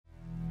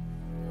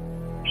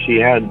She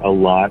had a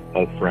lot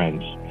of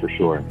friends, for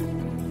sure.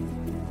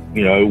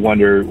 You know, I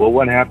wonder, well,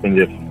 what happened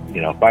if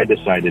I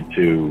decided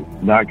to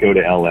not go to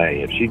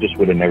LA, if she just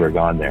would have never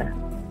gone there?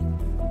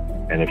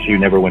 And if she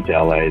never went to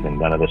LA, then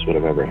none of this would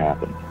have ever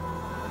happened.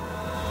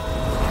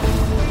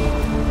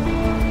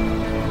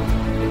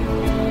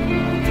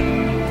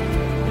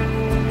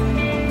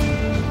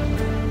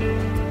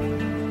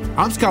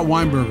 I'm Scott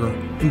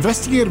Weinberger,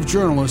 investigative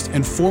journalist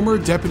and former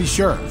deputy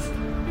sheriff.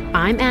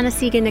 I'm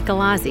Anna-Sigga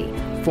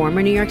Nicolazzi,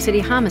 former New York City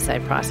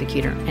homicide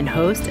prosecutor and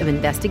host of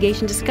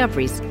Investigation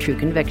Discovery's True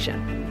Conviction.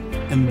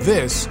 And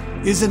this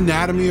is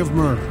Anatomy of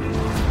Murder.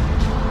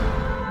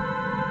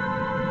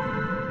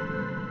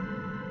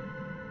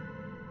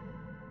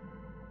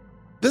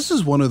 This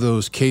is one of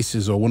those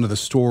cases or one of the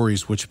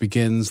stories which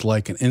begins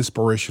like an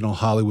inspirational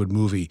Hollywood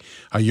movie.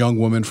 A young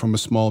woman from a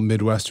small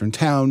Midwestern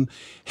town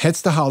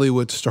heads to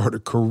Hollywood to start a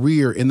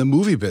career in the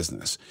movie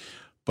business.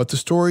 But the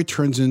story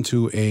turns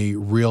into a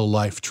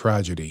real-life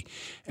tragedy.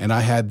 And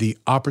I had the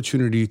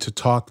opportunity to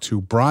talk to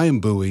Brian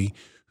Bowie,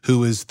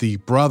 who is the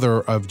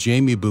brother of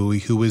Jamie Bowie,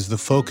 who is the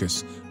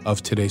focus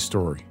of today's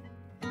story.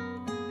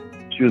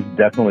 She was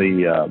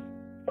definitely a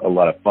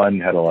lot of fun,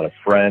 had a lot of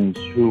friends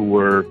who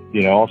were,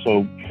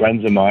 also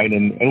friends of mine.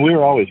 And we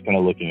were always kind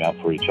of looking out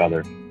for each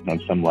other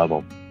on some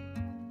level.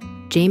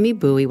 Jamie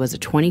Bowie was a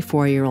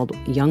 24-year-old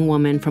young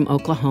woman from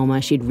Oklahoma.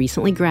 She'd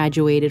recently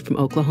graduated from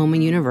Oklahoma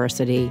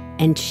University,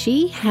 and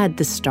she had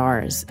the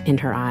stars in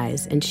her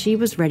eyes, and she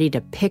was ready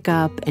to pick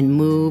up and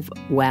move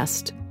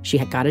west. She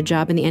had got a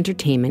job in the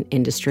entertainment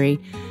industry,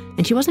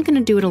 and she wasn't going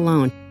to do it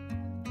alone.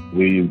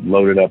 We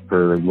loaded up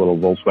her little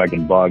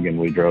Volkswagen Bug, and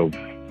we drove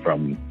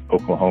from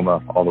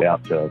Oklahoma all the way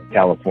out to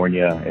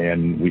California,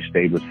 and we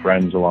stayed with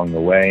friends along the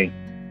way.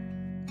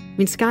 I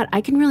mean, Scott,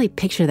 I can really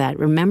picture that.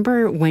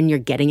 Remember when you're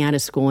getting out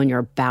of school and you're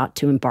about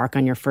to embark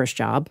on your first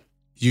job?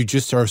 You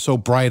just are so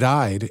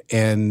bright-eyed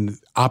and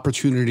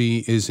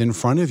opportunity is in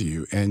front of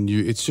you, and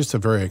it's just a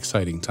very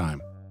exciting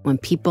time. When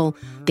people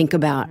think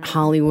about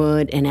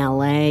Hollywood and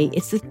LA,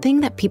 it's the thing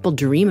that people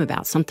dream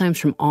about, sometimes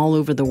from all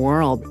over the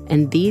world.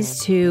 And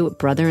these two,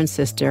 brother and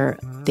sister,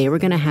 they were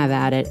going to have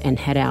at it and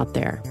head out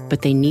there.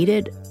 But they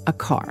needed a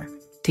car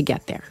to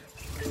get there.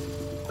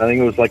 I think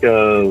it was like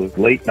a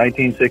late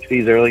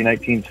 1960s, early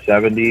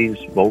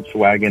 1970s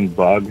Volkswagen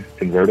Bug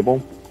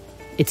convertible.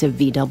 It's a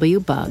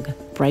VW Bug,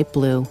 bright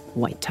blue,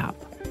 white top.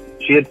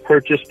 She had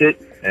purchased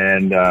it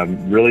and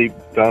really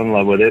fell in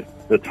love with it.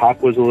 The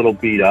top was a little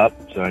beat up,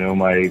 so I know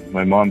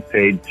my mom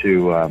paid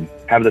to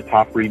have the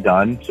top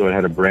redone, so it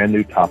had a brand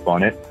new top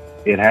on it.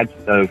 It had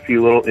a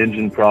few little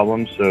engine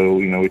problems, so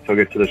we took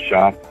it to the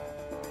shop.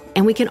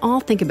 And we can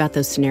all think about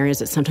those scenarios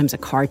that sometimes a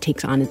car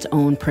takes on its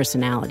own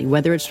personality,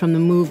 whether it's from the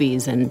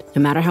movies. And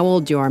no matter how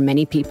old you are,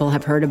 many people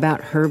have heard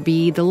about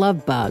Herbie the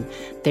Love Bug.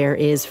 There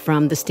is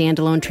from the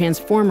standalone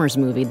Transformers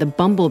movie, the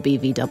Bumblebee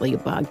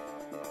VW Bug.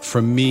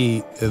 For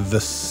me,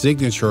 the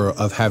signature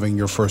of having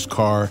your first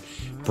car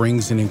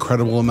brings an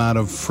incredible amount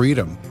of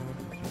freedom.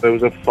 It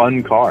was a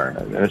fun car.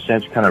 In a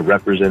sense, kind of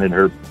represented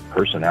her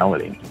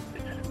personality.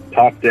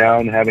 Top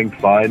down, having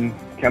fun,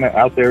 kind of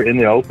out there in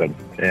the open.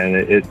 And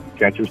it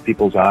catches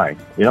people's eye.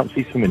 You don't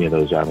see so many of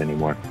those out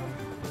anymore.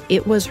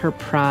 It was her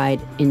pride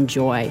and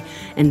joy.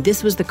 And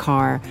this was the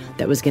car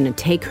that was going to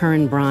take her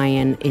and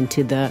Brian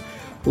into the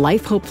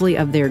life, hopefully,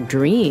 of their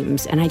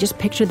dreams. And I just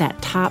picture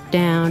that top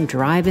down,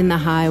 driving the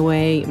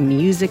highway,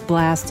 music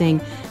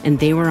blasting, and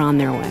they were on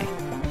their way.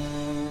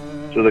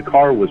 So the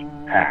car was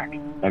packed.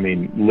 I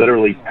mean,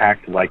 literally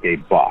packed like a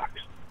box.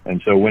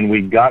 And so when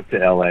we got to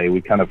LA, we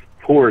kind of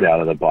poured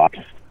out of the box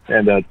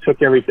and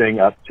took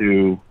everything up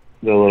to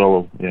the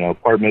little,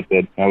 apartment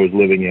that I was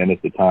living in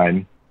at the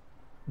time.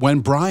 When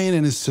Brian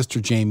and his sister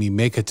Jamie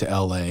make it to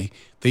LA,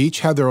 they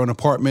each had their own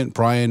apartment.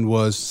 Brian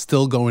was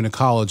still going to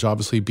college,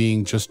 obviously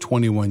being just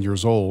 21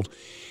 years old.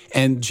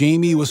 And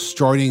Jamie was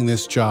starting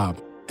this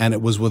job, and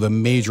it was with a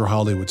major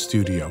Hollywood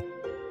studio.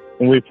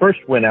 When we first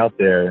went out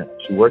there,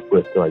 she worked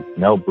with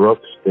Mel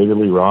Brooks, David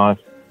Lee Roth,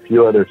 a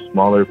few other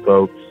smaller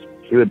folks.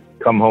 She would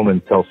come home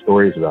and tell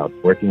stories about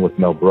working with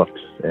Mel Brooks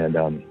and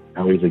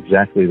how he's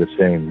exactly the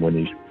same when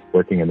he's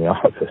working in the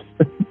office.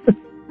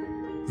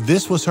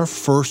 This was her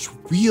first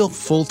real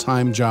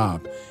full-time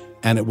job,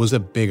 and it was a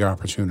big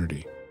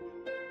opportunity.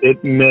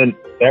 It meant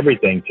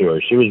everything to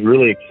her. She was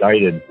really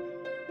excited.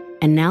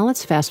 And now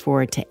let's fast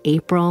forward to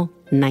April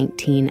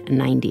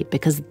 1990,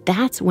 because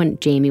that's when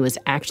Jamie was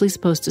actually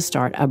supposed to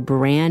start a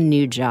brand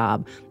new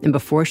job. And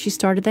before she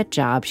started that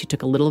job, she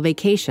took a little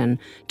vacation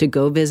to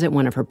go visit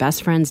one of her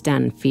best friends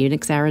down in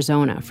Phoenix,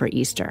 Arizona for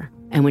Easter.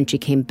 And when she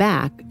came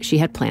back, she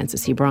had plans to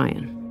see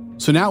Brian.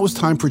 So now it was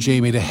time for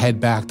Jamie to head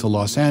back to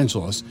Los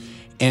Angeles,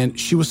 and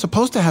she was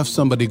supposed to have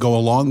somebody go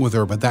along with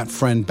her, but that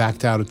friend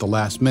backed out at the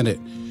last minute.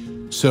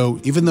 So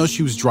even though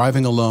she was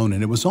driving alone,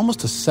 and it was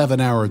almost a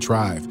 7-hour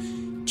drive,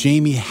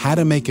 Jamie had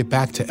to make it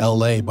back to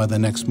LA by the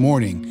next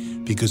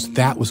morning because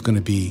that was going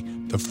to be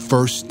the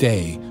first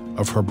day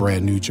of her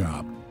brand new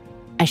job.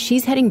 As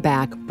she's heading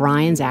back,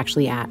 Brian's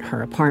actually at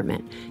her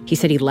apartment. He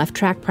said he left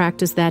track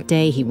practice that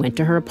day. He went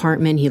to her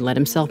apartment. He let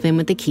himself in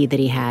with the key that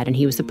he had, and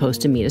he was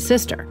supposed to meet his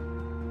sister.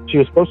 She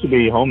was supposed to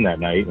be home that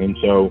night, and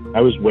so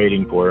I was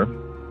waiting for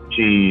her.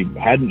 She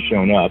hadn't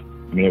shown up.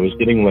 I mean, it was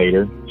getting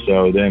later.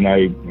 So then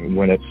I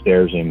went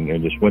upstairs and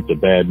just went to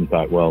bed and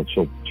thought, well,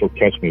 she'll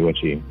catch me when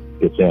she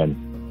gets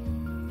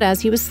in.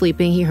 As he was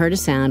sleeping, he heard a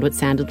sound, what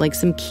sounded like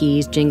some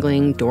keys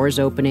jingling, doors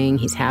opening.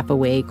 He's half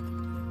awake.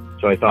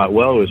 So I thought,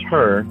 well, it was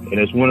her. And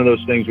it's one of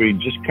those things where you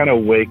just kind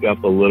of wake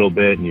up a little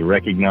bit and you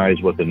recognize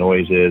what the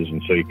noise is.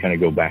 And so you kind of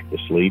go back to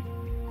sleep,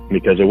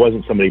 because it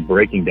wasn't somebody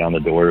breaking down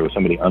the door. It was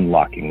somebody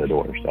unlocking the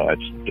door. So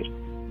that's just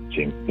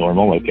seemed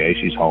normal. Okay,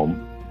 she's home.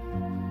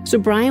 So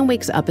Brian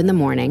wakes up in the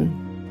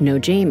morning. No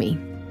Jamie.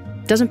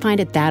 Doesn't find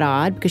it that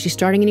odd because she's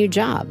starting a new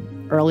job.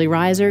 Early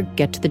riser,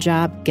 get to the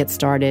job, get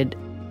started.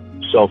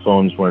 Cell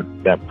phones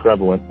weren't that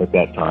prevalent at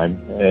that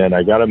time. And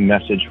I got a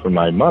message from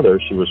my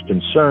mother. She was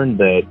concerned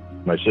that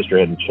my sister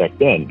hadn't checked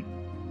in.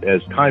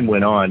 As time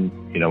went on,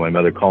 my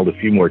mother called a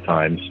few more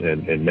times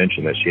and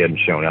mentioned that she hadn't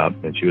shown up,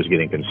 and she was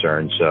getting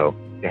concerned. So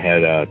I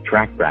had a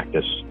track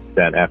practice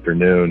that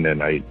afternoon,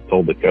 and I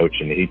told the coach,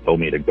 and he told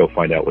me to go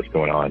find out what's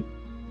going on.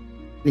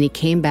 And he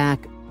came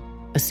back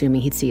assuming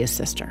he'd see his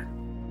sister.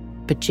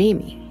 But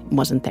Jamie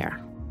wasn't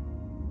there.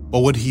 But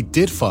what he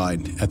did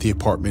find at the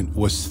apartment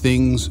was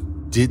things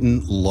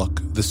didn't look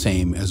the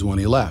same as when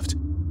he left.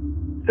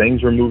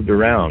 Things were moved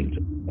around.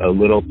 A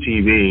little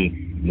TV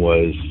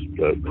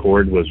the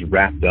cord was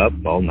wrapped up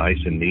all nice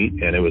and neat,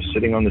 and it was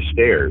sitting on the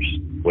stairs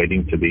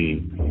waiting to be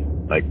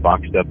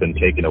boxed up and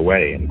taken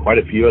away. And quite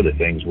a few other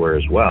things were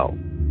as well.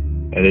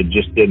 And it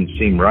just didn't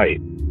seem right.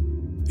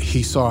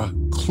 He saw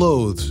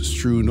clothes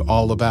strewn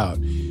all about.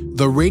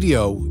 The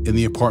radio in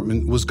the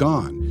apartment was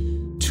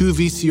gone. 2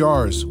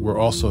 VCRs were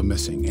also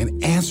missing.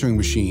 An answering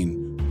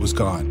machine was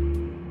gone.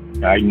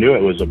 I knew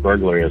it was a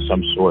burglary of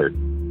some sort.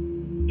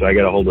 So I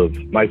got a hold of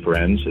my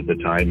friends at the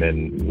time,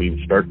 and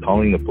we started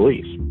calling the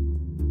police.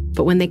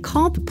 But when they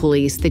called the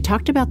police, they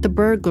talked about the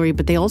burglary,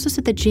 but they also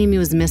said that Jamie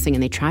was missing,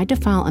 and they tried to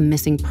file a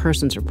missing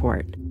persons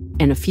report.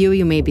 And a few of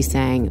you may be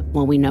saying,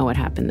 well, we know what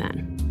happened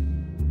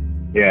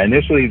then. Yeah,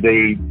 initially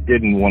they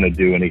didn't want to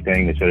do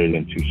anything. They said it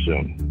had been too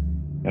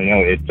soon.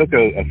 It took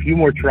a few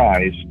more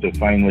tries to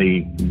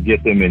finally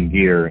get them in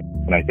gear.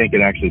 And I think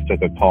it actually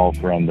took a call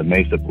from the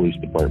Mesa Police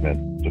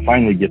Department to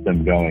finally get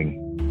them going.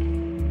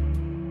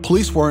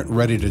 Police weren't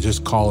ready to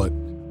just call it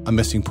a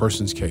missing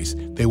persons case.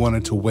 They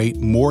wanted to wait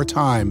more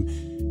time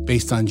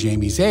based on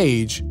Jamie's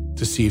age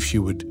to see if she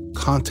would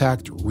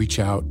contact, reach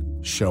out,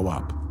 show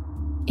up.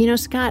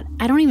 Scott,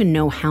 I don't even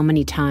know how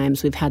many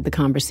times we've had the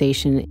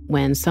conversation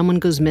when someone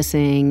goes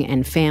missing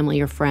and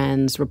family or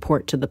friends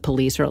report to the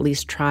police, or at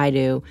least try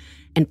to,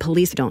 and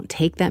police don't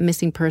take that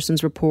missing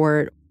persons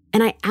report.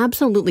 And I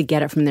absolutely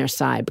get it from their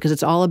side because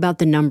it's all about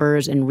the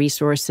numbers and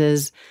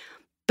resources.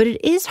 But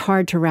it is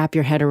hard to wrap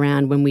your head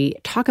around when we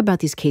talk about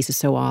these cases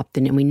so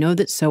often, and we know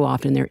that so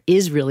often there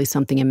is really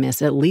something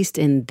amiss, at least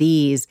in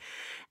these.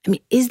 I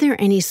mean, is there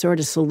any sort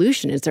of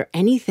solution? Is there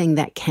anything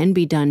that can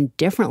be done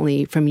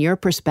differently from your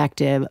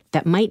perspective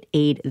that might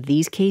aid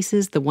these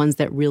cases, the ones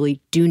that really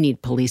do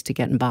need police to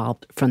get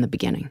involved from the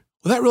beginning?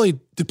 Well, that really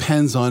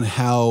depends on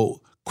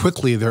how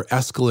quickly they're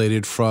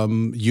escalated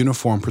from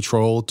uniform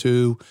patrol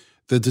to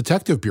the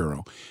detective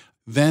bureau.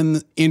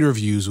 Then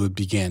interviews would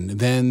begin.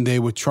 Then they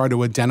would try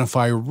to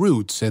identify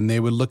routes, and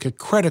they would look at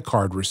credit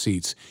card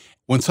receipts.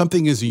 When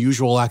something is a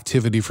usual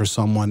activity for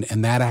someone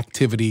and that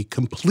activity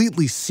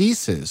completely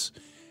ceases,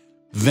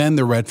 then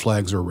the red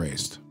flags are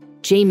raised.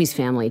 Jamie's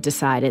family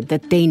decided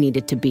that they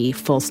needed to be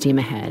full steam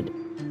ahead.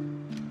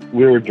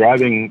 We were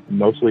driving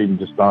mostly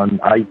just on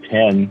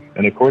I-10.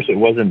 And of course, it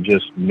wasn't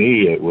just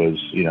me. It was,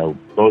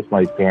 both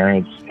my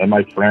parents and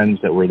my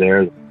friends that were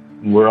there.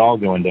 We're all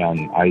going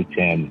down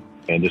I-10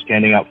 and just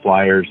handing out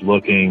flyers,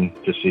 looking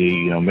to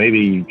see,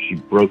 maybe she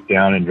broke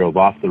down and drove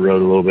off the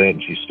road a little bit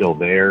and she's still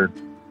there.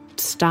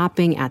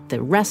 Stopping at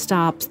the rest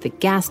stops, the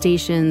gas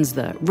stations,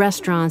 the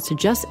restaurants to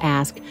just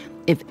ask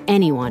if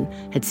anyone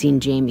had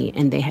seen Jamie,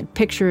 and they had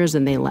pictures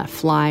and they left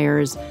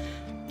flyers.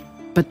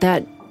 But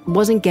that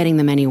wasn't getting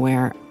them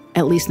anywhere,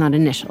 at least not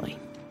initially.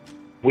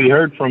 We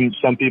heard from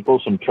some people,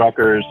 some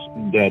truckers,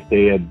 that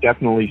they had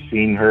definitely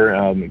seen her,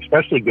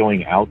 especially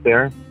going out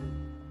there.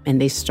 And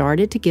they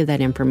started to give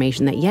that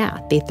information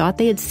that, they thought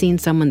they had seen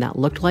someone that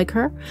looked like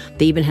her.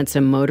 They even had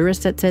some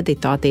motorists that said they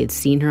thought they had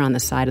seen her on the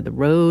side of the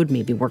road,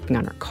 maybe working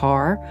on her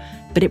car.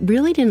 But it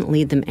really didn't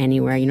lead them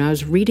anywhere. I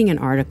was reading an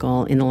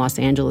article in the Los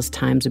Angeles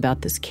Times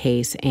about this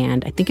case,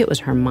 and I think it was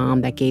her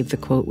mom that gave the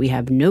quote, "We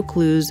have no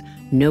clues,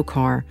 no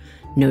car,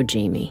 no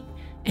Jamie."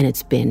 And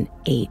it's been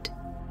 8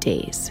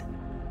 days.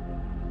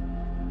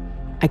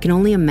 I can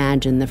only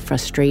imagine the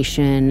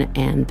frustration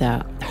and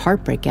the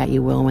heartbreak, at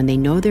you will, when they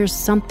know there's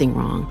something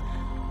wrong.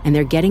 And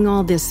they're getting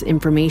all this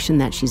information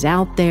that she's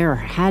out there or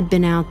had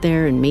been out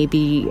there, and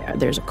maybe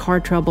there's a car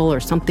trouble or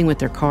something with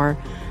their car.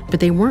 But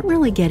they weren't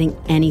really getting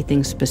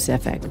anything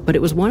specific. But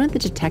it was one of the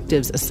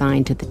detectives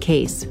assigned to the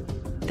case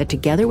that,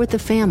 together with the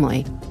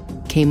family,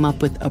 came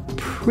up with a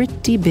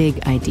pretty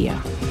big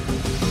idea.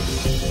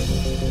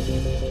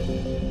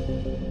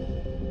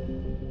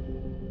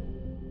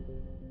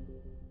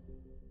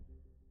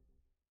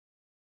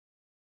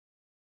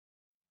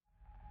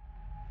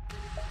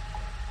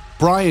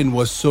 Brian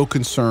was so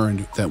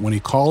concerned that when he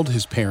called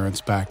his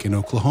parents back in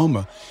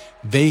Oklahoma,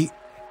 they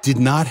did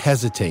not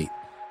hesitate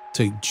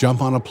to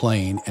jump on a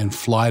plane and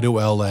fly to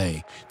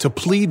L.A. to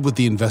plead with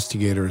the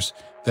investigators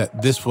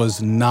that this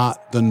was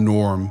not the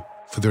norm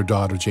for their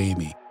daughter,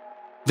 Jamie.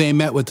 They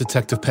met with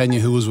Detective Pena,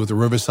 who was with the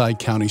Riverside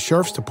County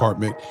Sheriff's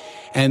Department,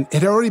 and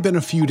it had already been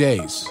a few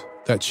days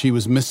that she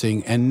was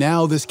missing, and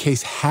now this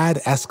case had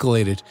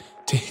escalated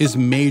to his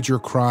major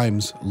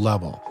crimes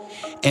level.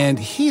 And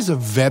he's a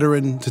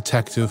veteran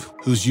detective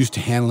who's used to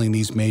handling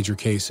these major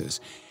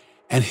cases.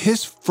 And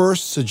his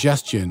first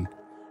suggestion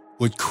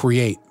would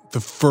create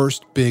the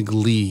first big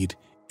lead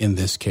in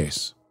this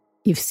case.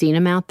 You've seen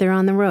him out there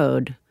on the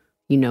road.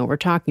 You know what we're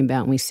talking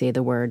about when we say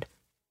the word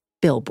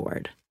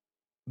billboard.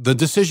 The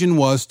decision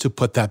was to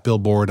put that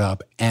billboard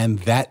up, and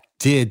that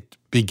did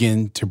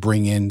begin to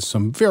bring in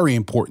some very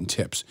important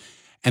tips.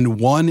 And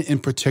one in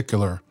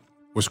particular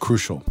was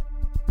crucial.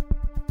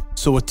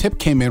 So a tip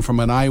came in from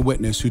an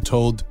eyewitness who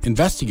told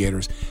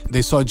investigators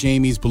they saw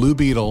Jamie's Blue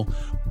Beetle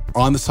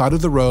on the side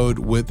of the road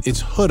with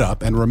its hood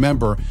up. And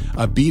remember,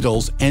 a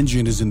Beetle's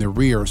engine is in the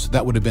rear, so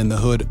that would have been the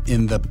hood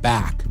in the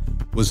back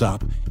was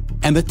up.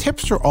 And the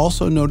tipster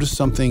also noticed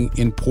something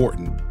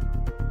important.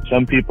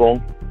 Some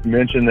people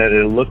mentioned that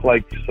it looked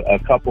like a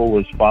couple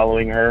was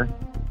following her.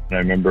 And I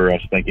remember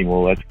us thinking,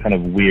 well, that's kind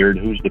of weird.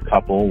 Who's the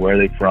couple? Where are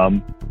they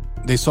from?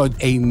 They saw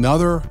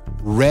another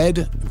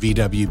red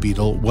VW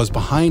Beetle was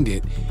behind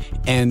it,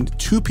 and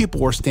two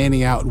people were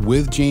standing out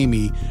with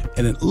Jamie,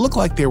 and it looked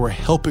like they were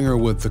helping her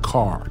with the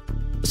car.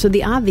 So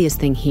the obvious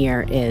thing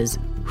here is,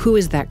 who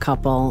is that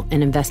couple?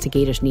 And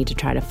investigators need to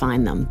try to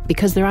find them,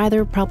 because they're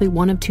either probably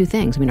one of two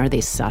things. I mean, are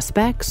they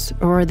suspects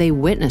or are they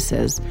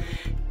witnesses?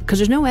 Because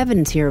there's no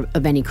evidence here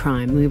of any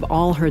crime. We've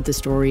all heard the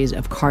stories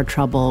of car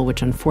trouble,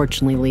 which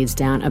unfortunately leads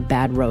down a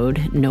bad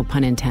road, no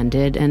pun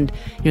intended. And,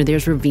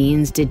 there's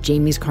ravines. Did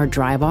Jamie's car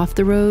drive off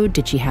the road?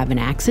 Did she have an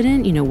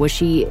accident? Was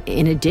she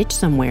in a ditch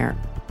somewhere?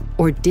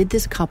 Or did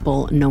this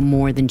couple know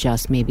more than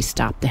just maybe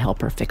stop to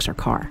help her fix her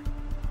car?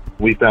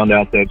 We found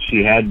out that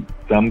she had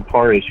some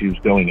car issues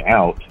going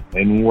out.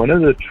 And one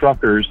of the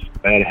truckers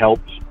that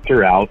helped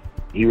her out,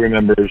 he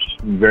remembers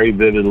very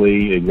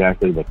vividly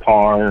exactly the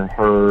car,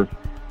 her.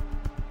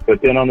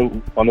 But then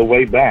on the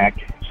way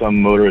back,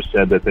 some motorist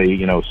said that they,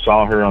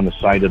 saw her on the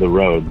side of the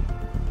road.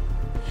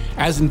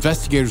 As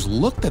investigators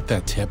looked at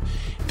that tip,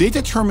 they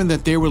determined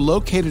that they were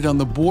located on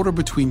the border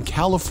between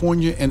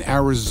California and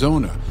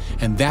Arizona,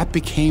 and that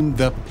became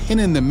the pin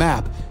in the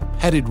map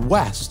headed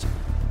west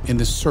in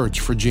the search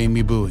for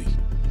Jamie Bowie.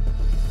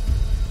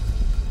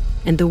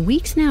 And the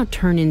weeks now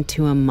turn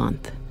into a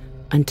month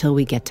until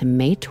we get to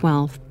May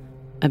 12th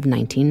of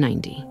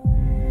 1990.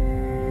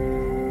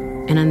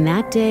 And on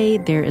that day,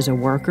 there is a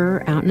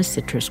worker out in a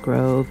citrus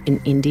grove in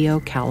Indio,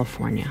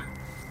 California.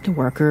 The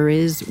worker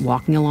is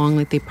walking along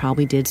like they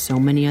probably did so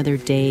many other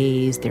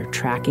days. They're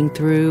tracking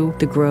through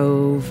the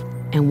grove.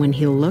 And when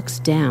he looks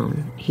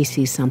down, he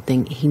sees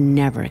something he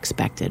never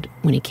expected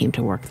when he came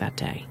to work that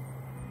day.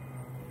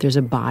 There's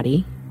a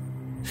body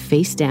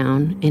face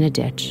down in a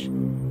ditch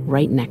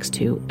right next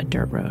to a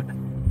dirt road.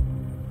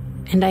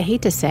 And I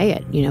hate to say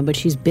it, but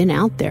she's been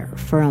out there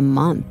for a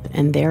month,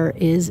 and there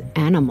is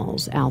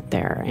animals out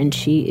there, and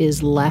she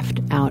is left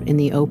out in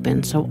the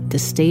open. So the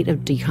state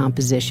of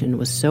decomposition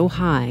was so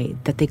high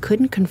that they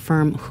couldn't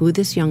confirm who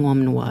this young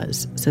woman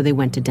was, so they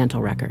went to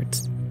dental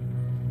records.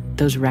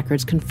 Those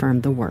records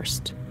confirmed the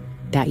worst.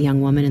 That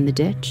young woman in the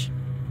ditch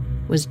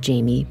was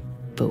Jamie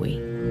Bowie.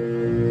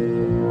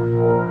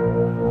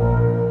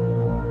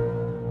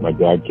 My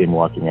dad came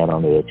walking out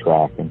onto the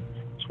track, and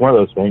it's one of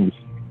those things.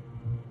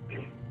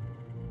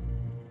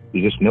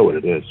 You just know what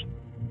it is.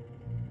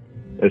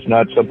 It's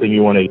not something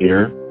you want to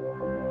hear.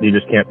 You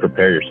just can't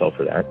prepare yourself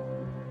for that.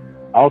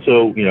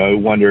 Also, I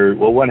wonder,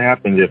 well, what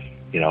happened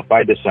if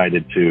I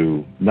decided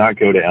to not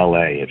go to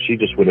LA, if she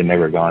just would have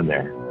never gone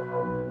there?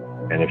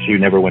 And if she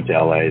never went to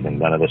LA, then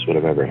none of this would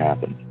have ever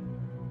happened.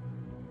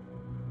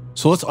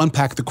 So let's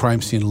unpack the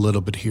crime scene a little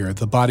bit here.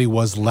 The body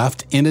was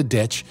left in a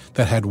ditch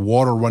that had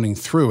water running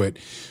through it.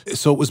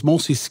 So it was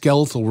mostly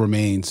skeletal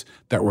remains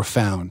that were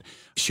found.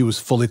 She was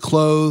fully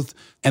clothed,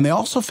 and they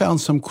also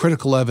found some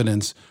critical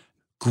evidence,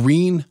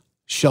 green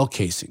shell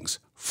casings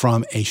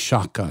from a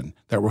shotgun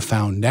that were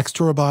found next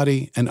to her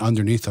body and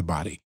underneath her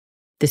body.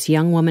 This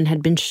young woman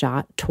had been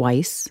shot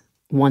twice,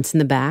 once in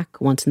the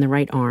back, once in the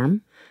right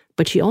arm,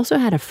 but she also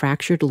had a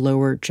fractured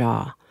lower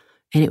jaw,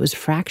 and it was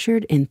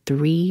fractured in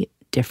 3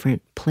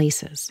 different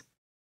places.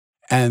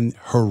 And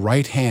her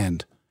right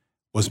hand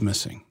was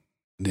missing.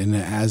 And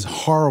as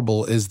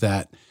horrible as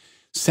that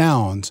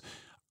sounds,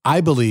 I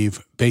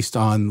believe, based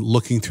on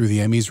looking through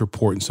the ME's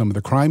report and some of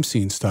the crime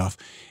scene stuff,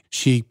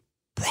 she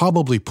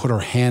probably put her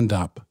hand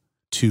up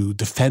to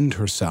defend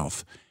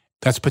herself.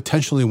 That's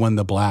potentially when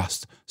the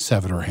blast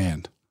severed her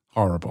hand.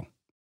 Horrible.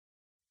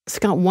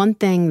 Scott, one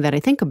thing that I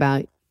think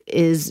about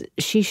is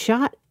she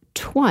shot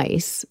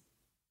twice,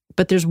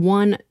 but there's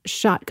one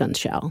shotgun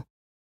shell.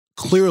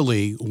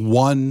 Clearly,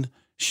 one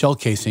shell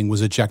casing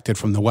was ejected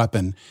from the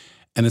weapon,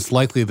 and it's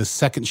likely the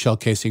second shell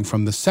casing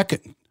from the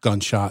second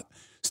gunshot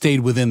stayed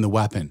within the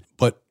weapon.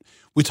 But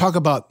we talk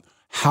about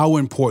how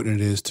important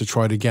it is to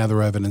try to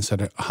gather evidence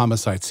at a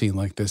homicide scene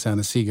like this,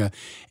 Anna-Sigga,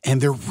 and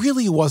there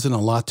really wasn't a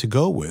lot to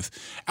go with.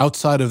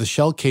 Outside of the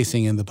shell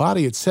casing and the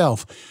body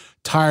itself,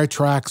 tire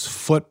tracks,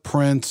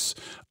 footprints,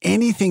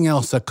 anything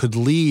else that could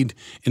lead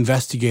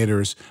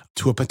investigators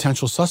to a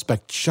potential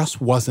suspect just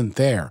wasn't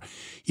there.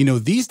 You know,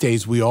 these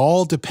days we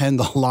all depend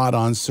a lot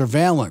on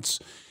surveillance,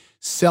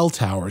 cell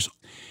towers.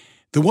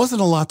 There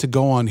wasn't a lot to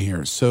go on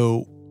here.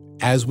 So,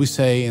 as we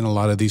say in a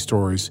lot of these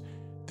stories,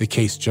 the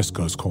case just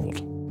goes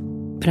cold.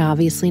 But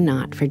obviously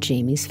not for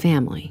Jamie's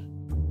family.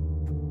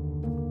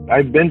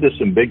 I've been to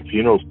some big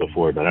funerals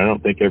before, but I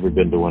don't think I've ever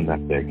been to one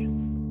that big.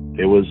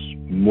 It was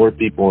more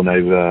people than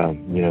I've,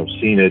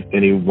 seen at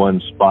any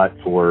one spot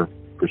for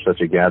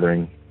such a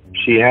gathering.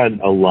 She had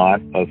a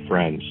lot of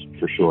friends,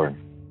 for sure.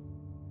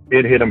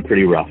 It hit them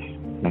pretty rough.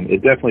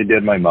 It definitely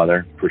did my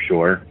mother, for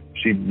sure.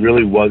 She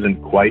really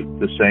wasn't quite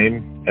the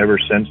same ever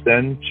since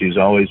then. She's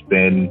always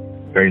been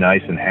very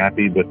nice and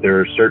happy, but there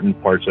are certain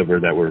parts of her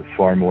that were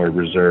far more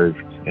reserved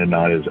and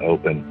not as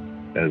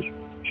open as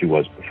she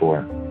was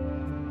before.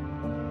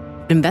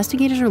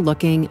 Investigators are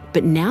looking,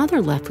 but now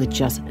they're left with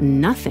just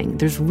nothing.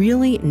 There's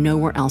really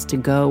nowhere else to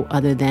go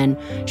other than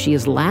she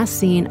is last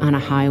seen on a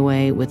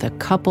highway with a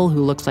couple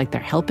who looks like they're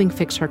helping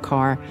fix her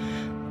car.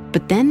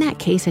 But then that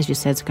case, as you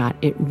said, Scott,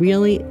 it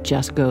really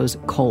just goes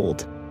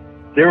cold.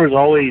 There was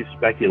always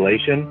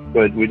speculation,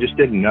 but we just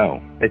didn't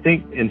know. I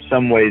think in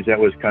some ways that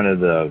was kind of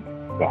the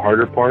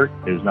harder part,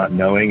 is not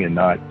knowing and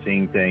not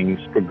seeing things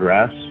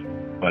progress.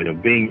 But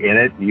being in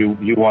it,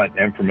 you want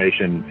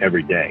information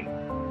every day.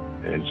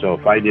 And so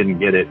if I didn't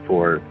get it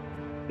for,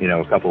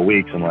 a couple of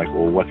weeks, I'm like,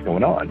 well, what's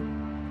going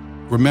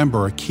on?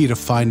 Remember, a key to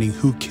finding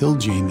who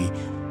killed Jamie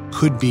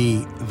could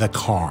be the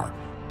car,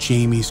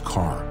 Jamie's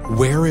car.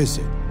 Where is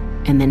it?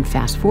 And then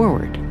fast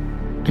forward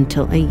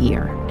until a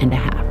year and a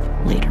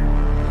half later.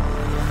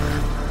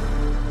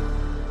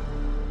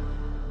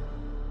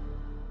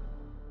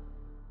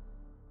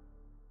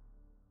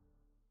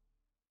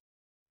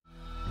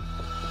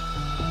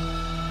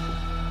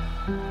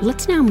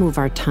 Let's now move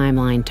our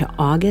timeline to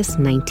August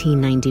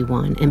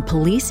 1991, and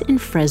police in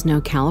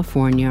Fresno,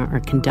 California are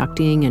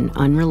conducting an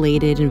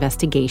unrelated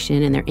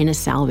investigation, and they're in a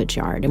salvage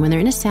yard. And when they're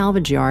in a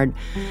salvage yard,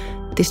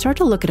 they start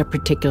to look at a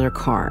particular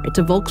car. It's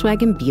a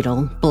Volkswagen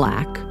Beetle,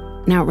 black.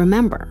 Now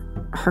remember,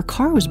 her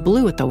car was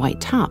blue with the white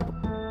top.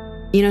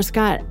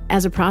 Scott,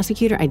 as a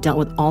prosecutor, I dealt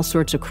with all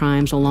sorts of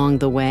crimes along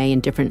the way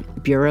in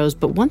different bureaus,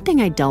 but one thing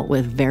I dealt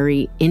with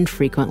very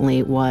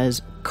infrequently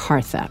was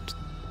car theft.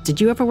 Did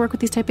you ever work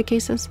with these type of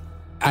cases?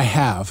 I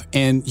have.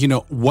 And,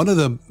 one of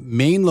the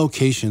main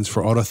locations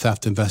for auto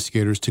theft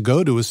investigators to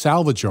go to is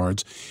salvage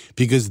yards,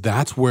 because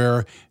that's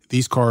where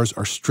these cars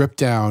are stripped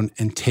down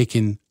and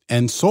taken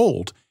and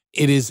sold.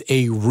 It is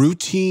a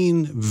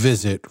routine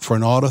visit for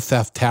an auto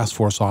theft task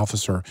force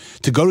officer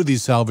to go to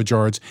these salvage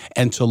yards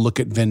and to look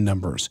at VIN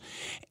numbers.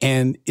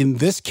 And in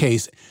this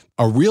case,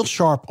 a real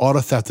sharp auto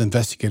theft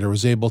investigator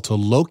was able to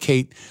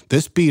locate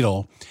this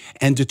Beetle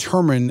and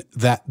determine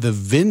that the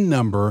VIN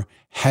number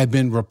had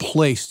been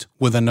replaced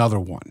with another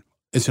one.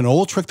 It's an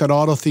old trick that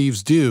auto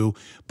thieves do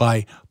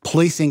by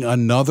placing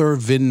another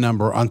VIN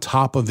number on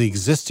top of the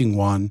existing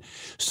one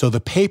so the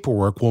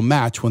paperwork will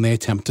match when they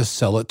attempt to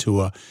sell it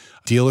to a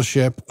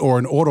dealership or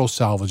an auto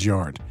salvage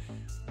yard.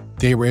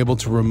 They were able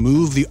to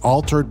remove the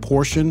altered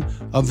portion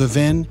of the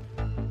VIN.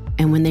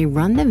 And when they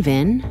run the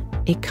VIN,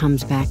 it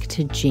comes back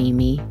to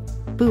Jamie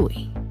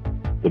Bowie.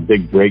 The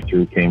big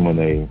breakthrough came when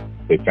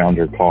they found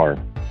her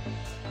car.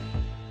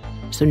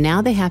 So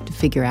now they have to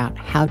figure out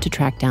how to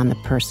track down the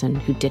person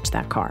who ditched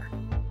that car.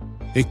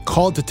 They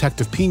called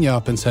Detective Pina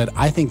up and said,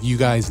 I think you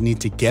guys need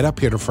to get up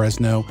here to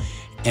Fresno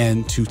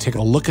and to take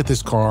a look at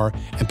this car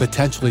and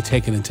potentially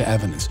take it into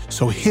evidence.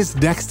 So his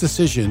next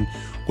decision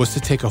was to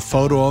take a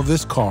photo of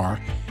this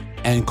car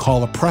and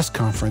call a press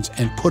conference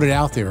and put it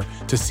out there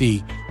to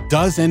see,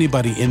 does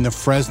anybody in the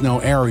Fresno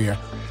area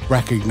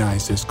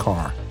recognize this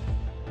car?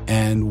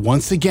 And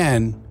once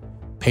again,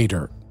 pay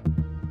dirt.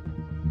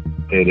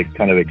 It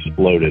kind of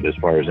exploded as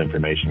far as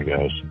information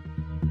goes.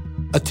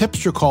 A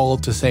tipster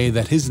called to say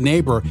that his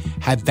neighbor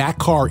had that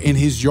car in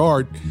his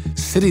yard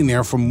sitting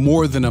there for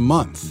more than a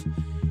month.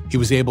 He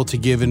was able to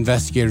give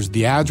investigators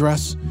the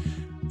address.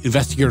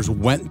 Investigators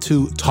went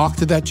to talk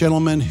to that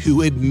gentleman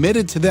who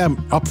admitted to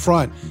them up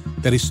front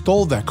that he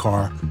stole that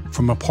car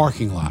from a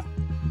parking lot.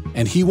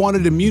 And he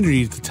wanted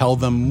immunity to tell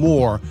them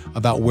more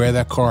about where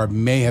that car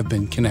may have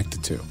been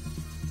connected to.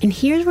 And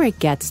here's where it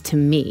gets, to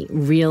me,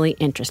 really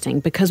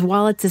interesting, because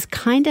while it's this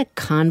kind of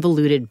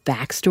convoluted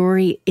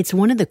backstory, it's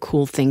one of the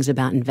cool things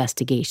about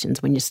investigations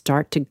when you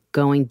start to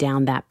going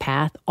down that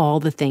path,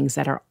 all the things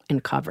that are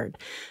uncovered.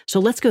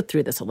 So let's go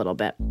through this a little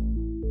bit.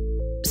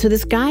 So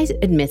this guy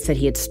admits that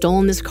he had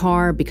stolen this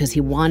car because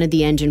he wanted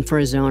the engine for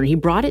his own. He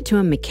brought it to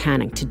a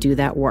mechanic to do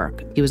that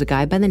work. He was a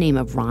guy by the name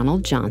of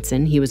Ronald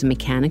Johnson. He was a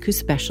mechanic who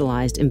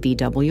specialized in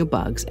VW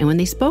bugs. And when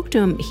they spoke to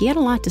him, he had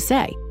a lot to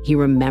say. He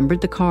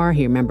remembered the car.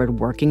 He remembered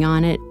working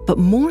on it. But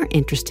more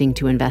interesting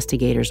to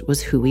investigators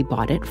was who he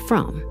bought it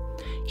from.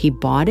 He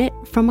bought it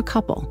from a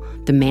couple.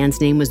 The man's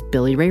name was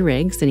Billy Ray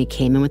Riggs, and he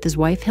came in with his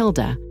wife,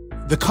 Hilda.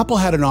 The couple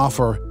had an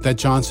offer that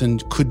Johnson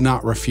could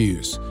not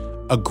refuse.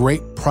 A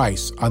great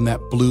price on that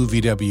blue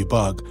VW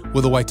Bug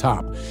with a white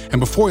top.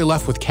 And before he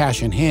left with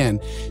cash in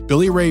hand,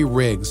 Billy Ray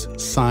Riggs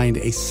signed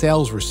a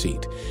sales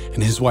receipt.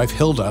 And his wife,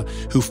 Hilda,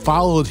 who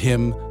followed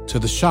him to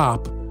the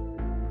shop,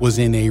 was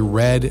in a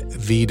red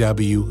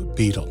VW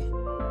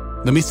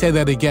Beetle. Let me say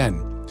that again.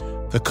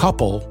 The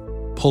couple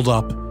pulled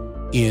up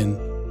in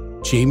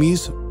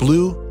Jamie's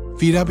blue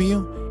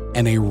VW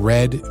and a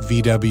red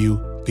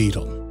VW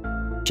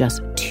Beetle.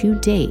 Just 2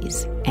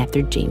 days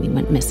after Jamie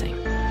went missing.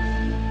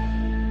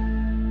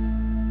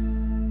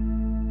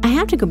 I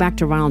have to go back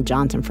to Ronald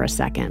Johnson for a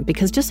second,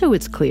 because just so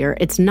it's clear,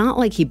 it's not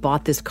like he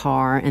bought this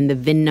car and the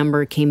VIN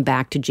number came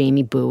back to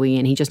Jamie Bowie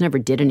and he just never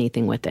did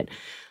anything with it.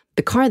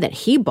 The car that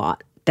he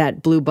bought,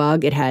 that blue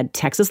Bug, it had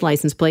Texas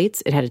license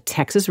plates, it had a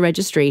Texas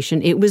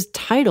registration, it was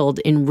titled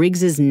in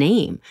Riggs's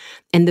name,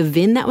 and the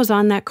VIN that was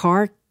on that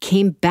car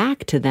came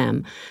back to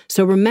them.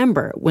 So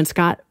remember, when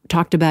Scott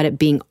talked about it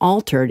being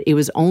altered, it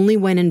was only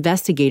when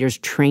investigators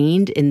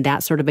trained in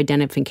that sort of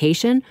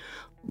identification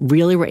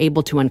really were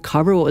able to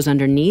uncover what was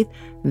underneath.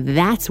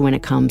 That's when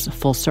it comes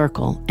full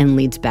circle and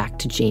leads back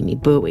to Jamie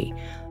Bowie.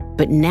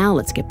 But now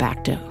let's get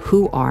back to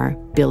who are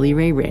Billy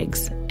Ray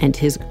Riggs and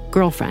his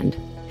girlfriend,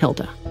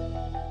 Hilda.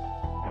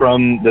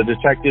 From the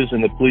detectives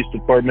in the police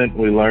department,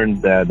 we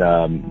learned that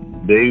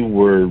they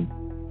were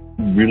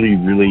really,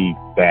 really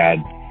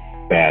bad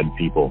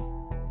people.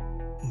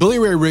 Billy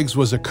Ray Riggs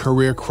was a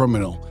career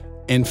criminal.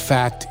 In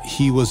fact,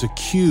 he was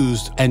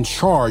accused and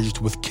charged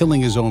with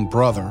killing his own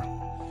brother,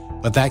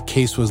 but that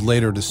case was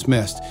later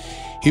dismissed.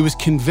 He was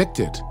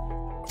convicted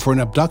for an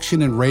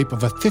abduction and rape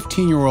of a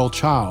 15-year-old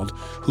child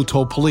who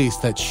told police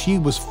that she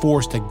was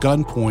forced at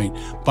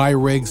gunpoint by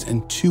Riggs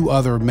and 2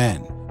 other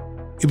men.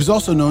 He was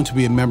also known to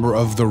be a member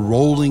of the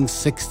Rolling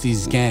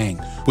 60s Gang,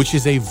 which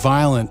is a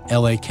violent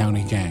LA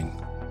County gang.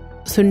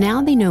 So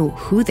now they know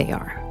who they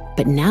are,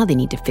 but now they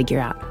need to figure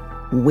out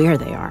where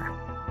they are.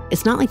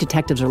 It's not like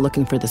detectives are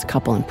looking for this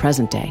couple in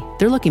present day.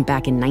 They're looking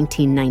back in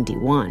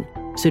 1991.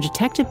 So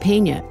Detective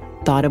Pena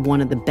thought of one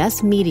of the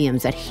best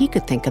mediums that he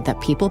could think of that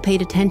people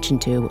paid attention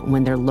to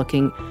when they're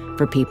looking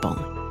for people.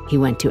 He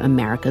went to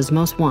America's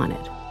Most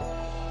Wanted.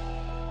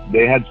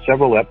 They had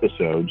several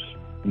episodes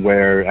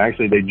where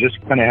actually they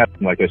just kind of had,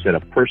 like I said, a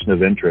person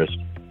of interest.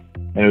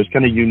 And it was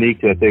kind of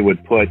unique that they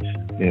would put,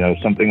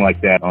 something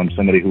like that on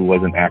somebody who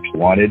wasn't actually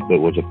wanted, but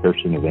was a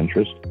person of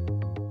interest.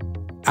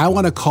 I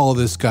want to call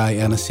this guy,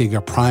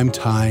 Anasiga,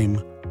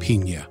 Primetime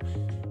Pena,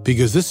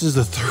 because this is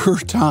the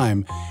 3rd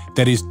time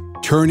that he's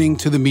turning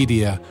to the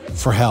media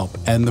for help.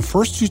 And the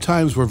first 2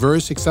 times were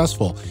very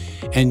successful.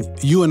 And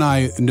you and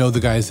I know the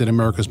guys at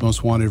America's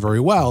Most Wanted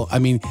very well. I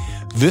mean,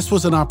 this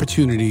was an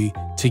opportunity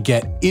to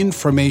get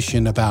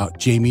information about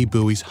Jamie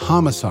Bowie's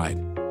homicide.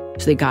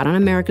 So they got on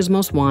America's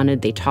Most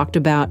Wanted. They talked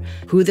about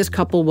who this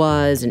couple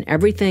was and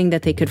everything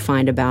that they could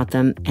find about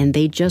them. And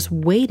they just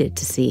waited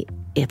to see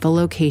if a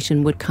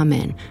location would come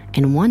in.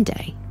 And one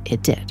day,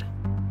 it did.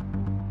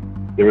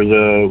 There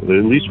was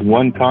at least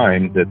one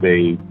time that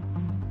they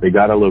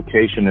got a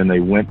location and they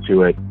went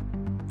to it.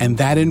 And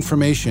that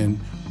information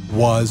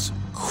was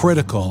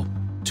critical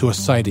to a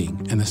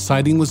sighting. And the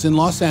sighting was in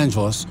Los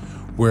Angeles,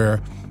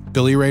 where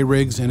Billy Ray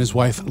Riggs and his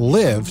wife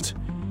lived,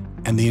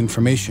 and the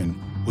information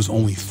was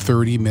only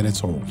 30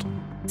 minutes old.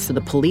 So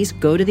the police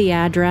go to the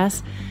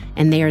address,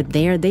 and they are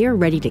there. They are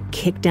ready to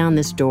kick down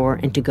this door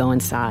and to go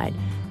inside.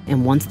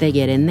 And once they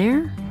get in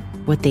there,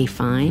 what they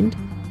find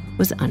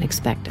was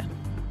unexpected.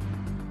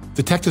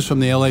 Detectives from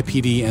the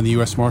LAPD and the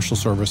U.S. Marshal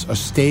Service are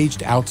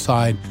staged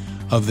outside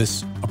of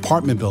this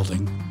apartment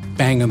building,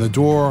 bang on the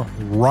door,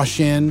 rush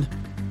in,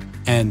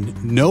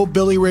 and no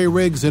Billy Ray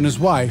Riggs and his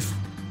wife,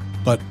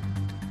 but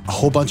a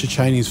whole bunch of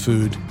Chinese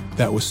food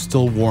that was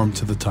still warm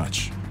to the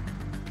touch.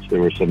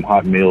 There were some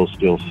hot meals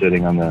still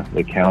sitting on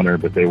the counter,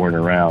 but they weren't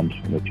around.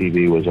 And the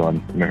TV was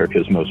on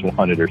America's Most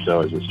Wanted or so,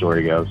 as the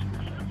story goes.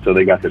 So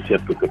they got the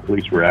tip that the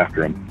police were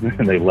after him,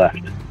 and they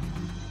left.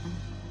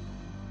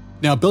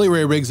 Now, Billy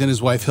Ray Riggs and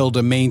his wife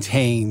Hilda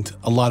maintained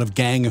a lot of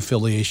gang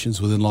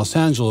affiliations within Los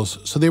Angeles,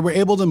 so they were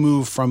able to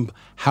move from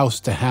house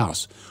to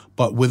house.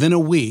 But within a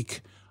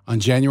week, on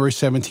January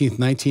 17th,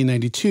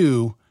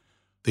 1992,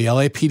 the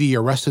LAPD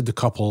arrested the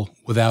couple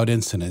without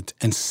incident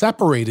and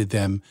separated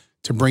them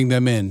to bring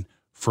them in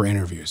for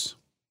interviews.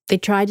 They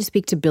tried to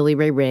speak to Billy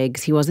Ray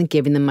Riggs. He wasn't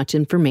giving them much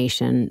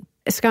information.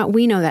 Scott,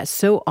 we know that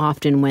so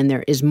often when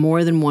there is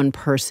more than one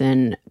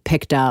person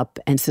picked up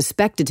and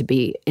suspected to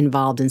be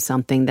involved in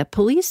something, that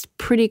police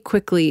pretty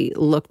quickly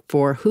look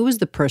for who is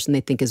the person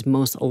they think is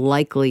most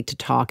likely to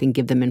talk and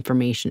give them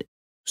information.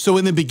 So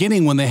in the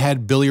beginning, when they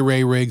had Billy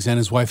Ray Riggs and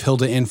his wife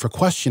Hilda in for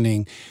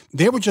questioning,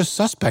 they were just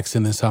suspects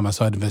in this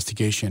homicide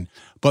investigation.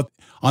 But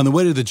on the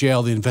way to the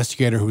jail, the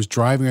investigator who was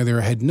driving her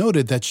there had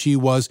noted that she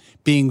was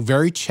being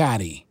very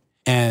chatty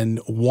and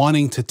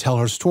wanting to tell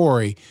her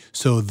story.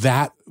 So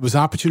that was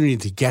an opportunity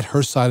to get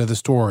her side of the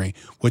story,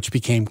 which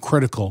became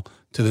critical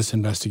to this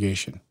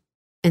investigation.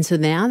 And so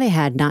now they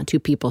had not two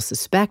people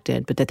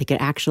suspected, but that they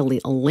could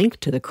actually link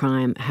to the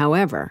crime.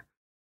 However,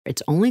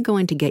 it's only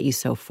going to get you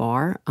so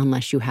far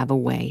unless you have a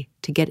way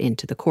to get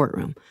into the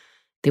courtroom.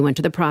 They went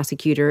to the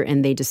prosecutor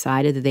and they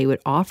decided that they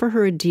would offer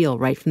her a deal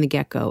right from the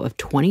get-go of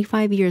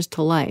 25 years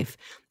to life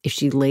if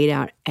she laid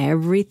out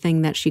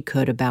everything that she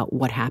could about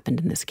what happened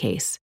in this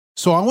case.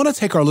 So I want to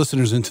take our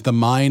listeners into the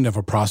mind of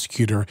a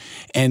prosecutor.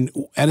 And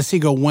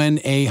Adesigo, when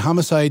a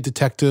homicide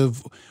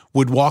detective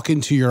would walk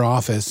into your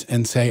office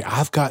and say,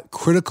 I've got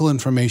critical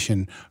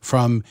information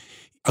from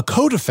a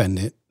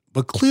co-defendant,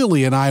 but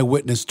clearly an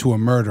eyewitness to a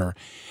murder,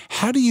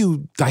 how do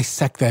you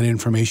dissect that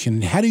information?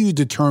 And how do you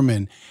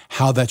determine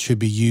how that should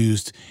be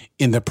used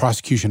in the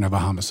prosecution of a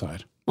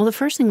homicide? Well, the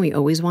first thing we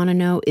always want to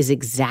know is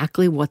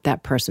exactly what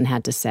that person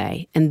had to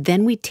say. And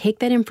then we take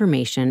that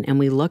information and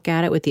we look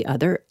at it with the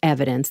other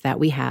evidence that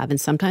we have. And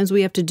sometimes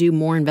we have to do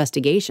more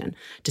investigation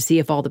to see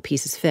if all the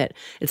pieces fit.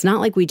 It's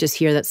not like we just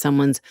hear that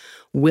someone's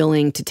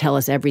willing to tell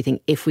us everything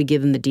if we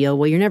give them the deal.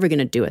 Well, you're never going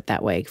to do it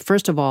that way.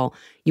 First of all,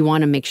 you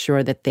want to make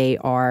sure that they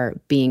are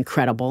being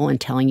credible and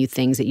telling you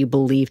things that you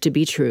believe to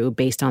be true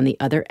based on the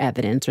other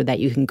evidence or that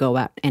you can go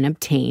out and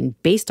obtain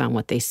based on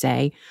what they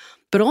say.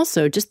 But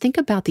also, just think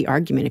about the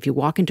argument if you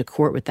walk into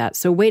court with that.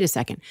 So wait a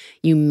second,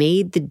 you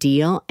made the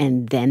deal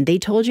and then they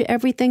told you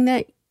everything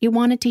that you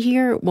wanted to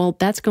hear? Well,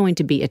 that's going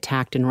to be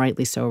attacked, and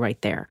rightly so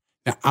right there.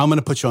 Now, I'm going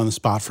to put you on the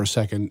spot for a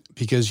second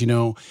because,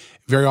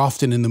 very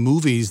often in the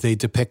movies, they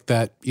depict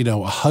that,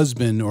 a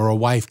husband or a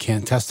wife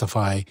can't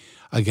testify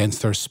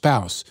against their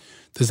spouse.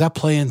 Does that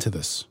play into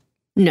this?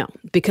 No,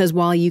 because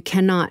while you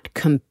cannot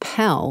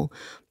compel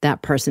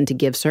that person to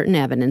give certain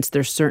evidence,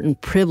 there's certain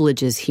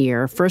privileges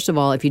here. First of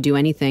all, if you do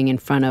anything in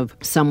front of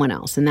someone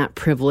else, and that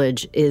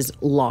privilege is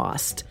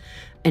lost.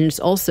 And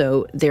it's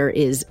also, there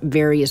is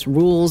various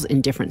rules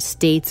in different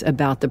states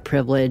about the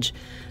privilege.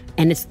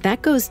 And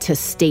that goes to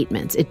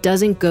statements. It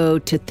doesn't go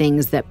to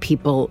things that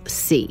people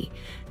see.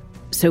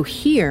 So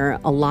here,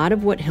 a lot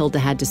of what Hilda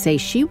had to say,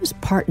 she was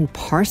part and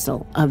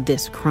parcel of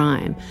this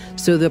crime.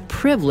 So the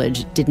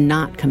privilege did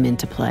not come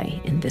into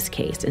play in this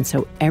case. And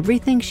so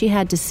everything she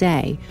had to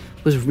say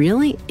was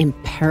really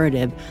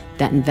imperative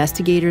that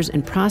investigators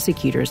and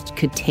prosecutors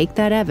could take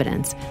that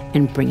evidence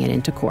and bring it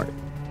into court.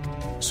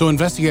 So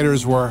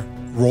investigators were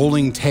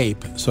rolling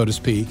tape, so to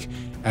speak,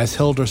 as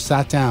Hilda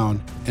sat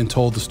down and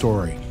told the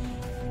story.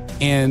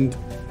 And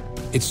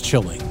it's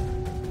chilling.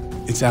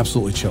 It's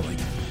absolutely chilling.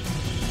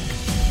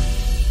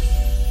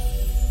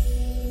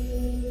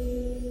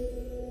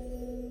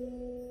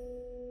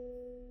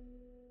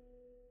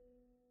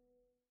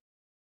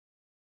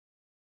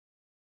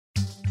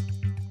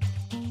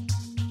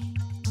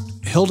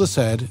 Hilda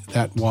said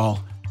that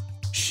while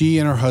she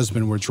and her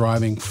husband were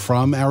driving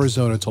from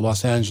Arizona to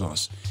Los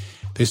Angeles,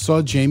 they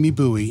saw Jamie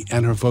Bowie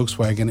and her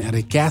Volkswagen at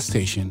a gas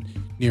station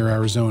near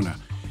Arizona.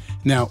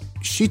 Now,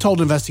 she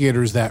told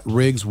investigators that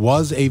Riggs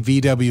was a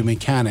VW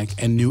mechanic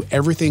and knew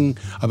everything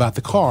about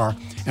the car,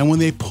 and when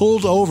they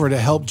pulled over to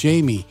help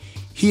Jamie,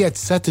 he had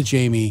said to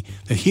Jamie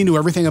that he knew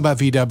everything about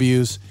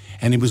VWs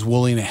and he was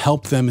willing to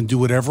help them and do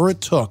whatever it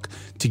took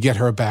to get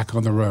her back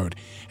on the road.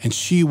 And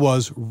she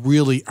was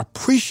really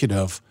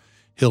appreciative,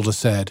 Hilda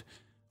said,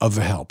 of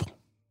the help.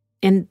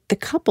 And the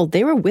couple,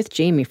 they were with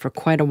Jamie for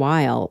quite a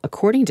while.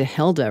 According to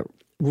Hilda,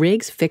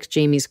 Riggs fixed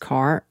Jamie's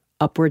car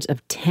upwards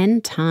of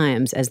 10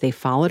 times as they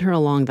followed her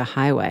along the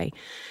highway.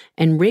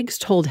 And Riggs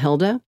told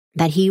Hilda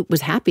that he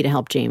was happy to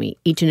help Jamie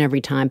each and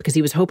every time because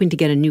he was hoping to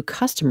get a new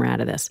customer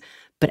out of this.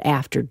 But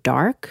after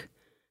dark,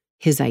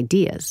 his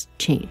ideas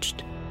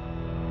changed.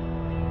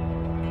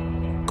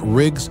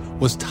 Riggs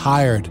was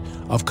tired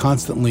of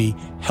constantly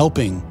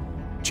helping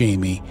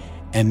Jamie,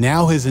 and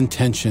now his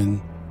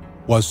intention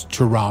was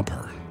to rob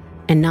her.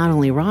 And not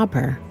only rob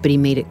her, but he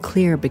made it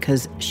clear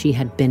because she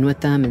had been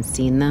with them and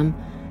seen them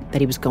that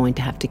he was going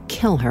to have to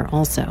kill her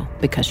also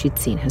because she'd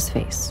seen his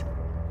face.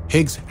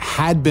 Higgs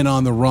had been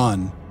on the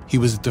run. He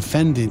was a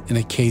defendant in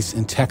a case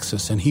in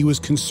Texas, and he was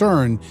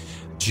concerned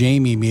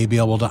Jamie may be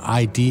able to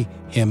ID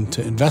him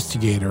to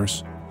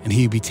investigators, and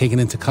he'd be taken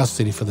into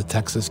custody for the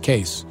Texas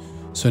case.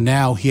 So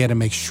now he had to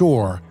make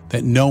sure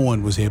that no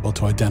one was able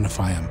to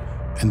identify him,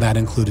 and that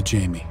included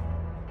Jamie.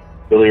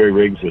 Billy Ray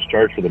Riggs was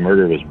charged for the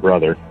murder of his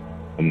brother.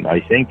 And I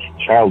think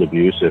child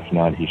abuse, if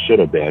not, he should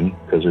have been,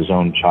 because his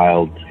own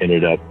child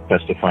ended up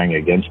testifying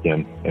against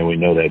him, and we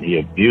know that he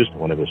abused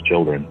one of his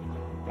children.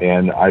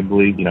 And I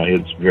believe,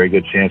 it's a very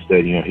good chance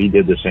that, he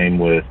did the same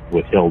with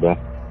Hilda.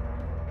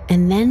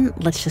 And then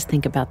let's just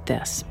think about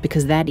this,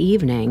 because that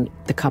evening,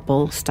 the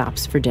couple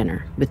stops for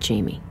dinner with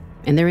Jamie,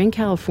 and they're in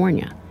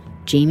California.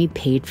 Jamie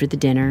paid for the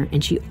dinner,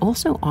 and she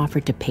also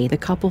offered to pay the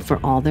couple for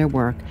all their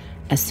work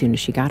as soon as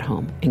she got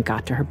home and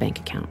got to her bank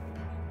account.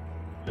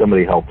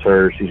 somebody helped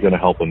her, she's going to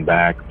help them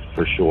back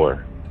for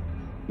sure.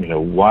 You know,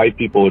 why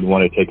people would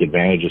want to take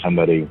advantage of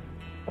somebody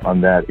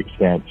on that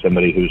extent,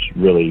 somebody who's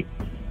really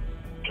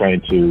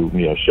trying to,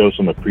 you know, show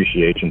some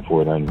appreciation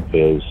for them,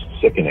 is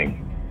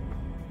sickening.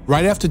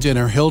 Right after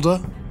dinner,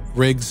 Hilda,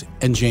 Riggs,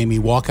 and Jamie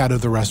walk out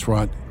of the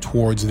restaurant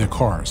towards their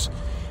cars.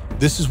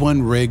 This is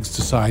when Riggs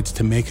decides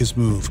to make his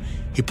move.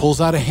 He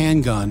pulls out a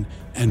handgun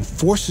and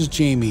forces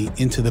Jamie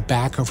into the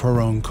back of her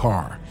own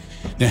car.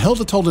 Now,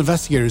 Hilda told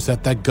investigators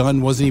that that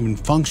gun wasn't even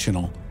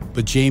functional,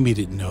 but Jamie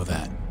didn't know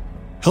that.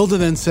 Hilda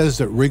then says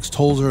that Riggs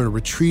told her to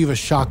retrieve a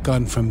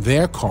shotgun from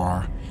their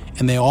car,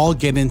 and they all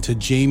get into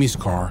Jamie's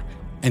car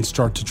and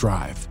start to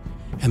drive.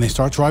 And they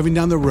start driving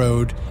down the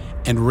road,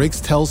 and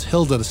Riggs tells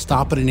Hilda to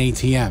stop at an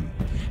ATM.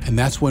 And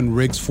that's when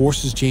Riggs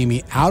forces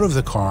Jamie out of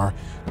the car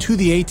to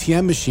the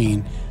ATM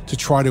machine to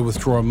try to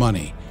withdraw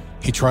money.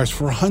 He tries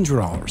for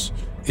 $100.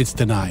 It's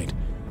denied.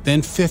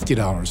 Then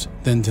 $50,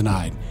 then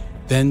denied.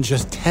 Then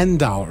just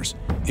 $10,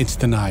 it's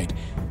denied.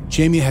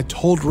 Jamie had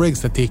told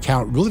Riggs that the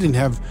account really didn't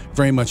have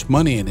very much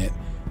money in it.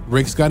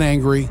 Riggs got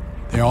angry.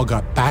 They all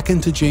got back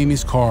into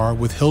Jamie's car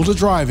with Hilda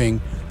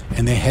driving,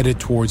 and they headed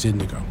towards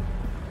Indigo.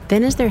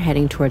 Then as they're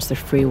heading towards the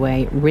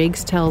freeway,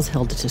 Riggs tells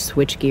Hilda to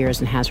switch gears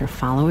and has her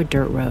follow a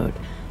dirt road.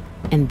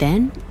 And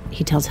then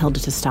he tells Hilda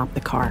to stop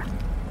the car.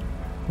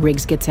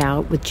 Riggs gets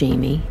out with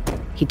Jamie.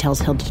 He tells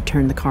Hilda to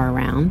turn the car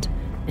around.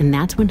 And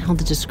that's when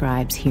Hilda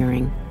describes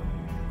hearing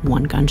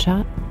one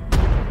gunshot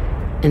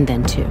and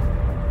then two.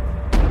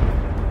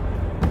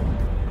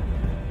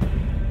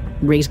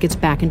 Riggs gets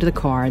back into the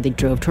car. They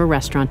drove to a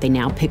restaurant. They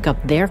now pick up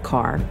their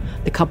car.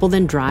 The couple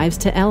then drives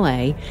to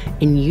LA,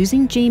 and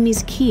using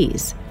Jamie's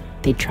keys,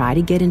 they try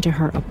to get into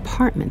her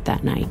apartment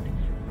that night.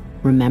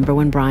 Remember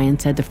when Brian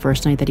said the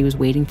first night that he was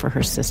waiting for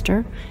her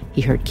sister,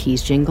 he heard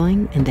keys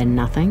jingling and then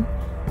nothing?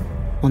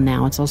 Well,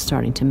 now it's all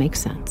starting to make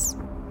sense.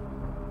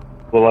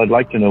 Well, I'd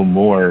like to know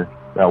more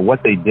about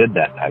what they did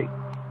that night.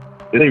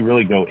 Did they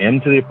really go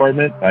into the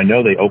apartment? I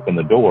know they opened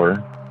the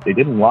door. They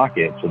didn't lock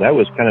it, so that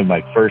was kind of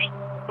my first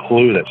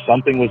clue that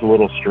something was a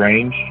little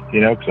strange,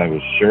 you know, because I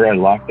was sure I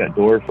locked that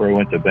door before I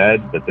went to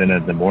bed, but then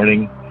in the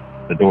morning,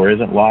 the door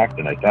isn't locked,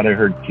 and I thought I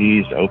heard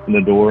keys to open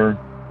the door.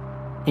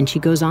 And she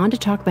goes on to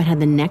talk about how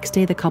the next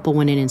day the couple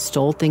went in and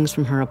stole things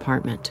from her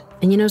apartment.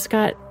 And you know,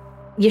 Scott,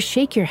 you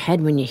shake your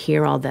head when you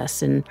hear all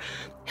this, and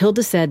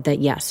Hilda said that,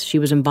 yes, she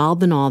was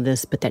involved in all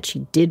this, but that she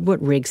did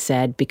what Riggs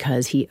said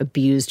because he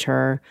abused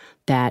her,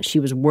 that she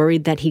was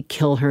worried that he'd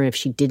kill her if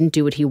she didn't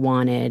do what he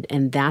wanted,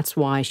 and that's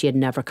why she had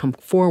never come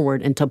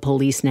forward until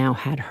police now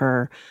had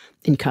her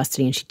in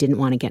custody, and she didn't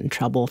want to get in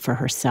trouble for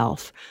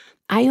herself.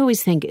 I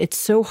always think it's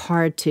so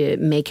hard to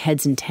make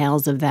heads and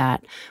tails of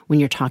that when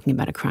you're talking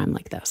about a crime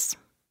like this.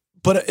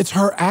 But it's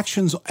her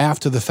actions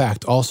after the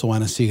fact also,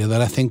 Anastasia,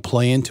 that I think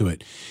play into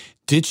it.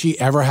 Did she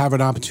ever have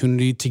an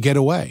opportunity to get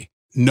away?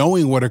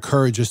 Knowing what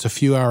occurred just a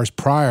few hours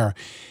prior,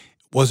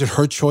 was it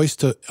her choice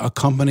to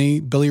accompany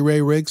Billy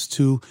Ray Riggs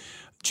to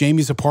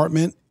Jamie's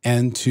apartment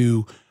and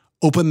to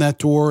open that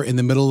door in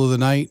the middle of the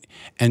night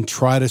and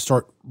try to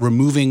start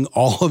removing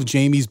all of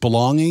Jamie's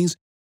belongings?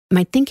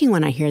 My thinking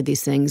when I hear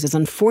these things is,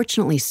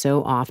 unfortunately,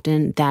 so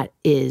often that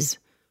is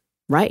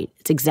right.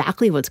 It's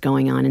exactly what's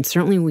going on. And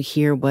certainly we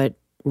hear what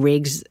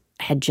Riggs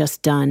had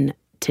just done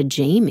to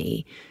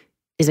Jamie.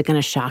 Is it going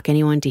to shock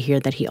anyone to hear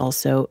that he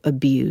also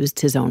abused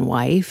his own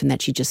wife and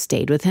that she just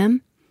stayed with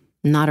him?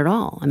 Not at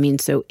all. I mean,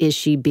 so is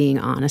she being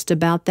honest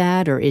about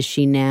that, or is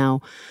she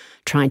now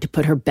trying to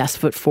put her best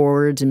foot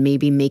forwards and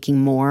maybe making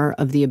more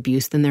of the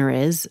abuse than there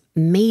is?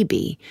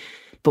 Maybe.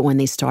 But when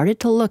they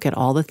started to look at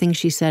all the things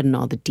she said and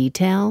all the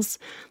details,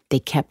 they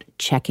kept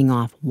checking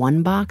off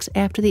one box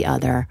after the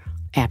other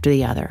after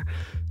the other.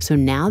 So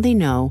now they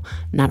know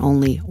not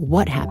only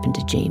what happened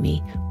to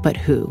Jamie, but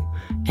who.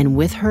 And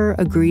with her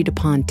agreed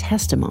upon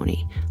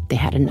testimony, they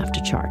had enough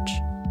to charge.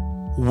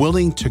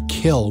 Willing to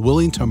kill,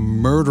 willing to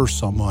murder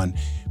someone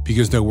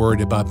because they're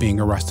worried about being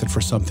arrested for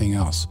something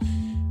else.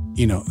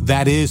 You know,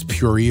 that is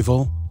pure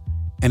evil.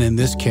 And in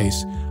this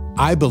case,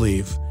 I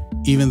believe,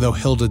 even though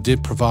Hilda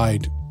did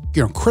provide,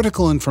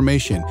 critical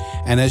information,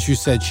 and as you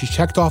said, she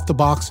checked off the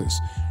boxes,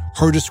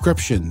 her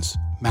descriptions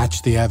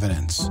matched the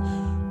evidence.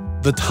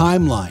 The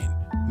timeline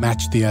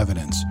matched the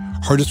evidence.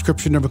 Her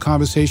description of a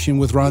conversation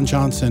with Ron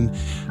Johnson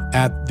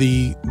at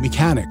the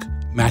mechanic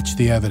matched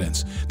the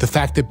evidence. The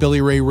fact that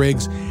Billy Ray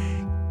Riggs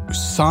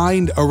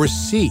signed a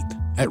receipt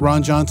at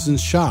Ron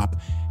Johnson's shop,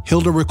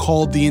 Hilda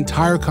recalled the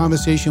entire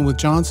conversation with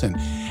Johnson.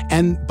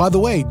 And by the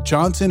way,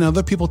 Johnson and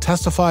other people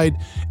testified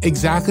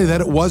exactly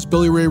that it was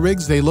Billy Ray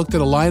Riggs. They looked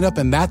at a lineup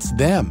and that's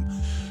them.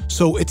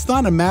 So it's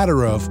not a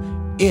matter of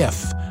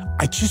if.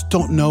 I just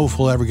don't know if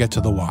we'll ever get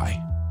to the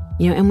why.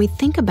 And we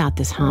think about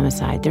this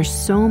homicide, there's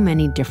so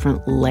many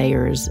different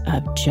layers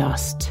of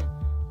just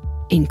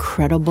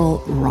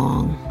incredible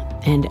wrong.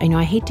 And I know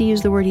I hate to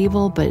use the word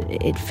evil, but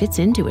it fits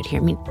into it here.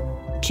 I mean,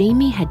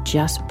 Jamie had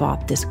just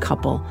bought this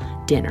couple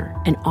dinner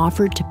and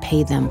offered to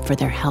pay them for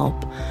their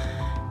help.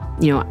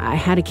 I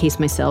had a case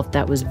myself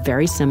that was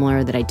very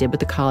similar that I did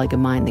with a colleague of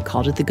mine. They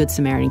called it the Good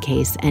Samaritan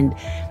case. And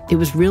it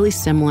was really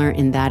similar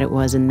in that it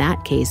was, in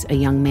that case, a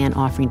young man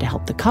offering to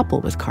help the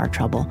couple with car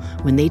trouble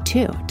when they,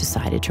 too,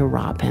 decided to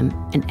rob him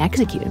and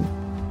execute him.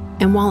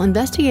 And while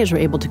investigators were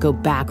able to go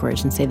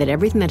backwards and say that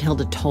everything that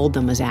Hilda told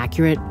them was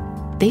accurate,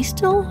 they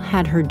still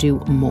had her do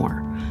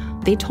more.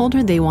 They told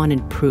her they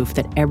wanted proof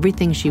that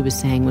everything she was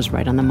saying was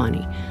right on the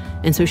money.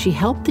 And so she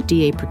helped the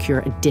DA procure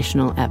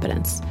additional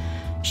evidence.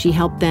 She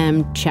helped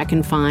them check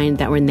and find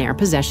that were in their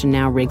possession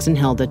now, Riggs and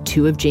Hilda,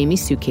 2 of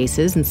Jamie's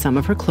suitcases and some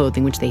of her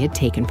clothing, which they had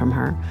taken from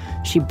her.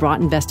 She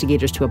brought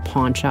investigators to a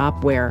pawn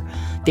shop where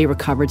they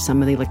recovered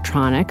some of the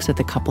electronics that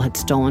the couple had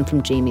stolen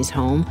from Jamie's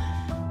home.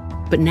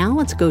 But now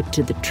let's go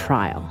to the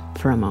trial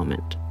for a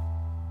moment.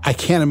 I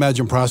can't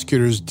imagine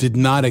prosecutors did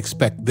not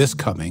expect this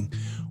coming,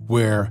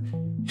 where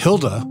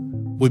Hilda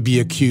would be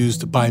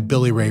accused by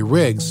Billy Ray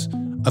Riggs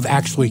of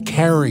actually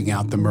carrying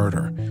out the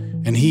murder,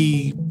 and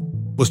he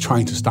was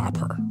trying to stop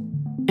her.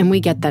 And we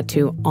get that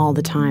too all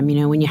the time.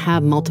 When you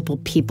have multiple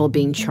people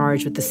being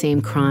charged with the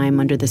same crime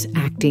under this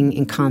acting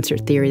in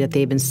concert theory that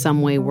they've in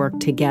some way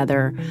worked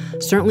together,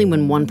 certainly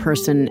when one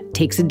person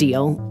takes a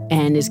deal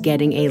and is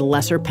getting a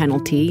lesser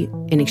penalty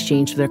in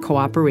exchange for their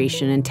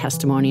cooperation and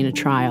testimony in a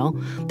trial,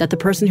 that the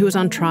person who is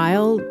on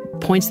trial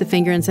points the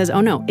finger and says,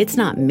 oh no, it's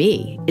not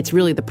me. It's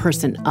really the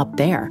person up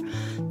there.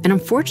 And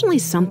unfortunately,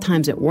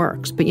 sometimes it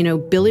works. But,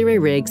 Billy Ray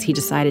Riggs, he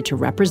decided to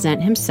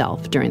represent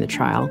himself during the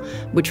trial,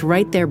 which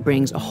right there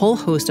brings a whole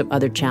host of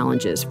other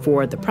challenges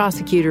for the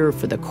prosecutor,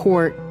 for the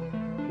court.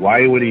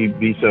 Why would he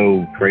be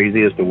so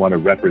crazy as to want to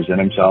represent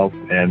himself?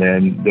 And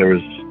then there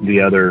was the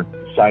other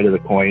side of the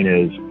coin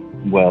is,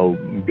 well,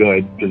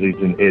 good, because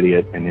he's an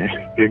idiot. And if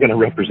you're going to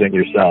represent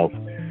yourself,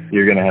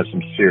 you're going to have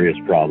some serious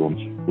problems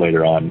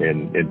later on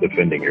in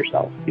defending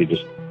yourself. You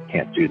just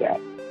can't do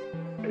that.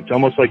 It's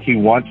almost like he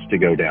wants to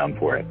go down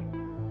for it.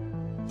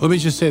 Let me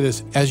just say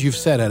this. As you've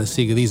said,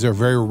 Adesiga, these are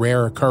very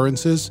rare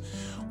occurrences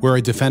where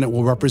a defendant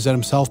will represent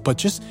himself, but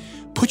just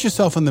put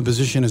yourself in the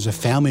position as a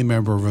family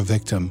member of a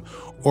victim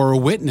or a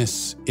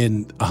witness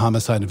in a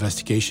homicide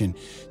investigation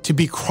to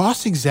be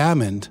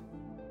cross-examined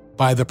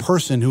by the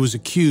person who is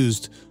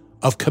accused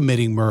of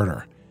committing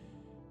murder.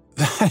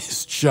 That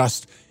is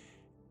just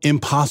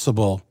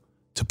impossible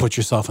to put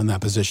yourself in that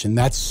position.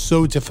 That's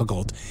so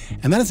difficult.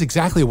 And that is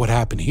exactly what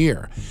happened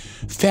here.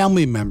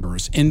 Family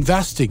members,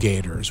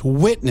 investigators,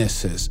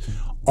 witnesses,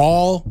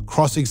 all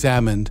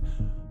cross-examined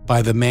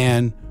by the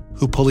man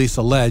who police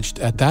alleged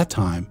at that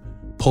time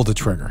pulled the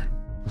trigger.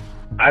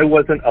 I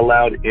wasn't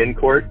allowed in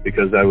court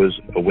because I was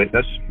a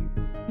witness.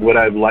 Would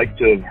I have liked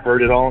to have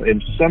heard it all?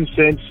 In some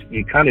sense,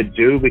 you kind of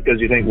do, because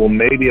you think, well,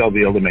 maybe I'll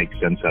be able to make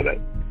sense of it.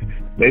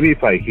 Maybe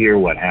if I hear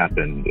what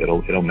happened,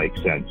 it'll make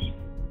sense.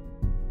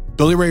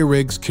 Billy Ray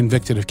Riggs,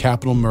 convicted of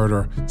capital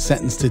murder,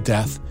 sentenced to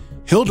death.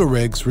 Hilda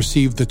Riggs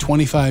received the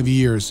 25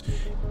 years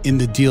in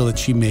the deal that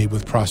she made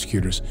with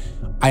prosecutors.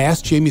 I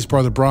asked Jamie's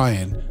brother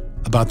Brian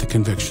about the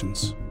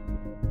convictions.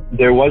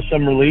 There was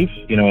some relief,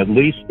 at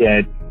least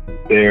that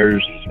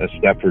there's a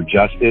step for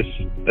justice,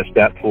 a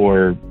step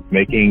for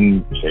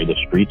making, say, the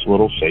streets a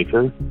little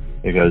safer,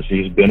 because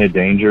he's been a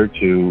danger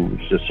to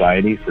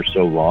society for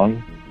so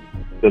long.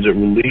 Does it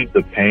relieve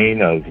the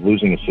pain of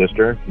losing a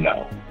sister?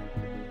 No.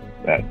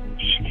 That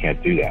she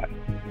can't do that.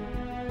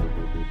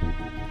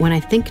 When I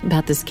think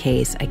about this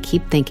case, I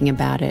keep thinking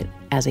about it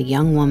as a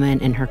young woman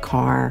in her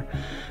car.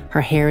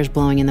 Her hair is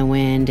blowing in the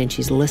wind and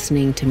she's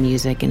listening to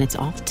music, and it's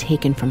all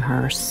taken from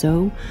her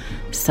so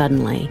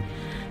suddenly.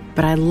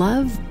 But I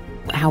love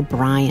how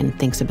Brian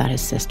thinks about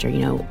his sister.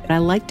 I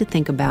like to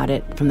think about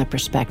it from the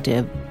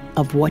perspective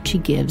of what she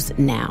gives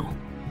now.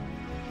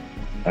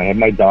 I have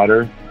my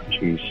daughter.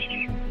 She's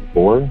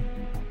 4.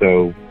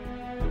 So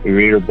we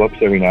read her books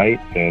every night,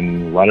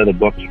 and a lot of the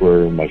books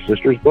were my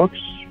sister's books,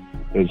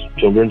 his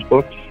children's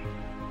books.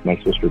 My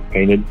sister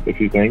painted a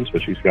few things,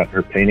 but she's got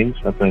her paintings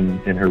up in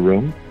her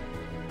room.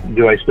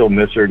 Do I still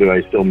miss her? Do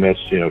I still miss,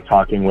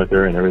 talking with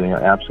her and everything?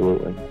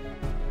 Absolutely.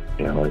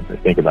 I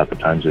think about the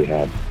times we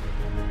had.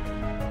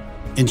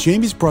 And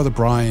Jamie's brother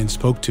Brian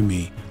spoke to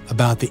me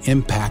about the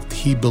impact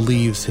he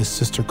believes his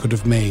sister could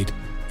have made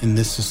in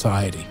this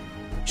society.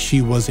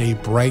 She was a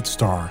bright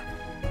star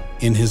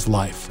in his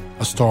life,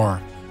 a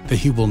star that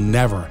he will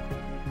never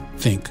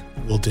think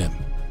will dim.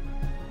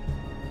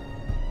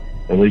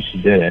 At least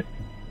she did it.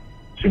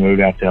 She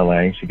moved out to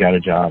L.A. She got a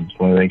job. It's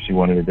one of the things she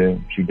wanted to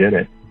do. She did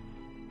it.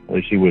 At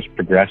least she was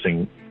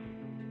progressing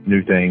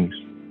new things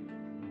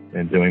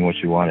and doing what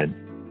she wanted.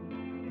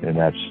 And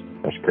that's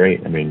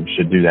great. You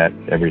should do that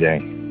every day.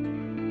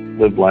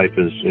 Live life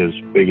as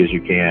big as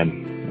you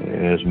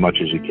can, as much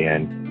as you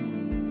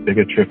can. Take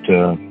a trip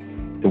to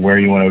where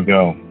you want to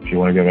go. If you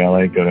want to go to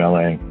L.A., go to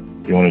L.A.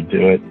 If you want to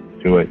do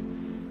it, do it.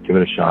 Give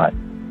it a shot,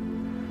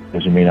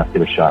 because you may not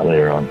get a shot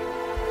later on.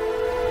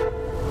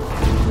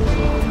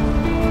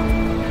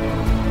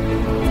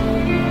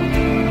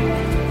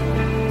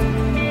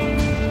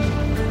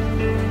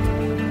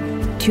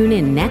 Tune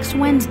in next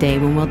Wednesday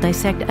when we'll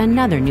dissect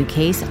another new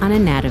case on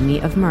Anatomy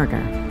of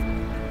Murder.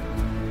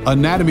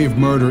 Anatomy of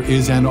Murder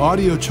is an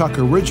Audio Chuck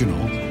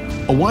original,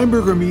 a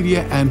Weinberger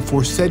Media and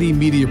Forsetti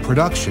Media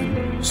production.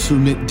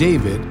 Sumit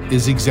David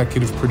is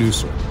executive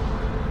producer.